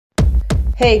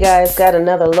Hey guys, got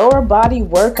another lower body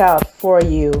workout for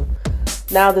you.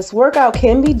 Now this workout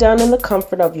can be done in the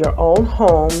comfort of your own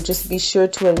home. Just be sure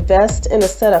to invest in a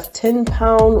set of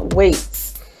 10-pound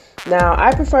weights. Now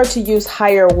I prefer to use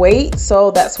higher weight,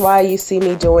 so that's why you see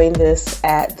me doing this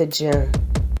at the gym.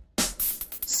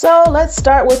 So let's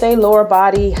start with a lower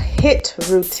body HIIT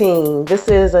routine. This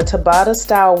is a Tabata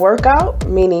style workout,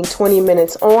 meaning 20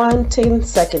 minutes on, 10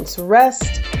 seconds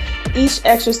rest. Each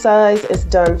exercise is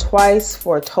done twice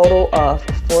for a total of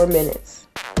 4 minutes.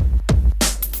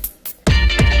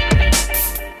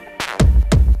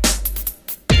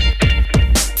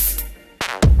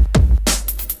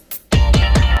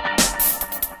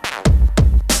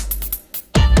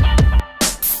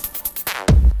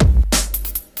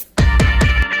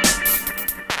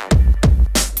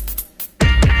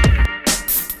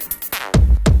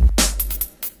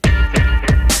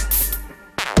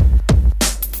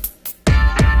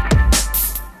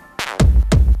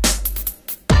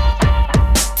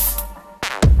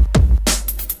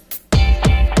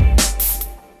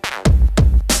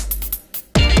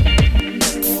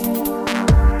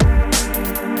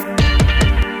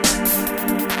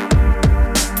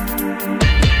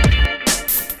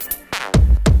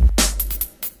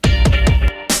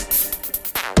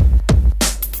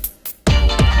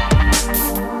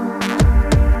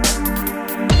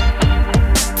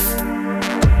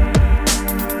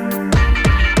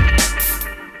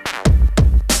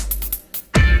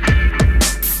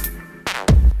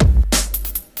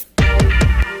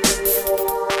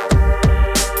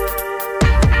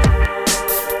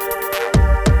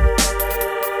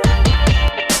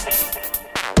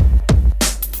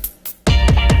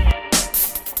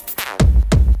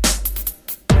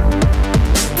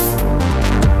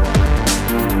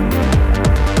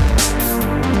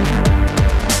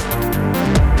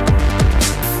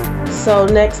 So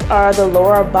next are the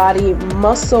lower body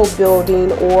muscle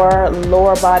building or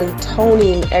lower body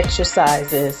toning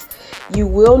exercises. You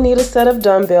will need a set of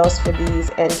dumbbells for these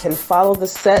and can follow the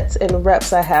sets and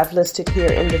reps I have listed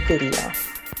here in the video.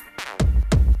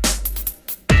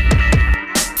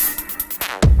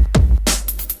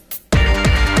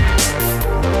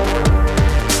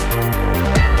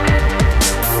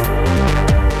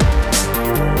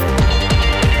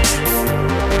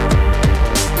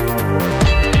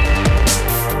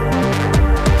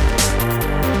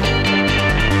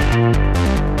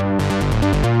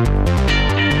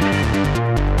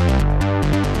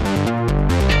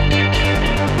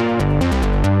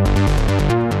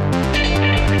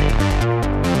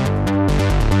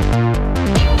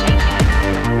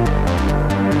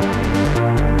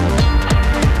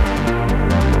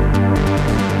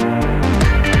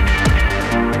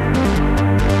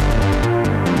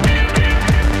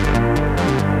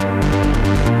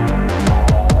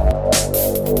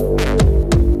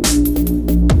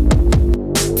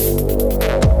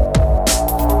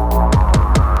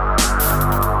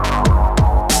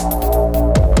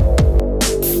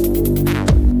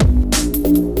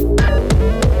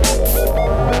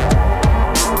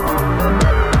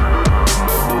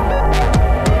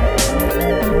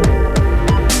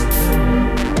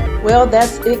 Well,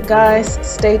 that's it guys.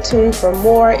 Stay tuned for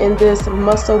more in this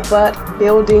muscle butt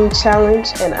building challenge,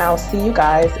 and I'll see you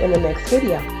guys in the next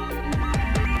video.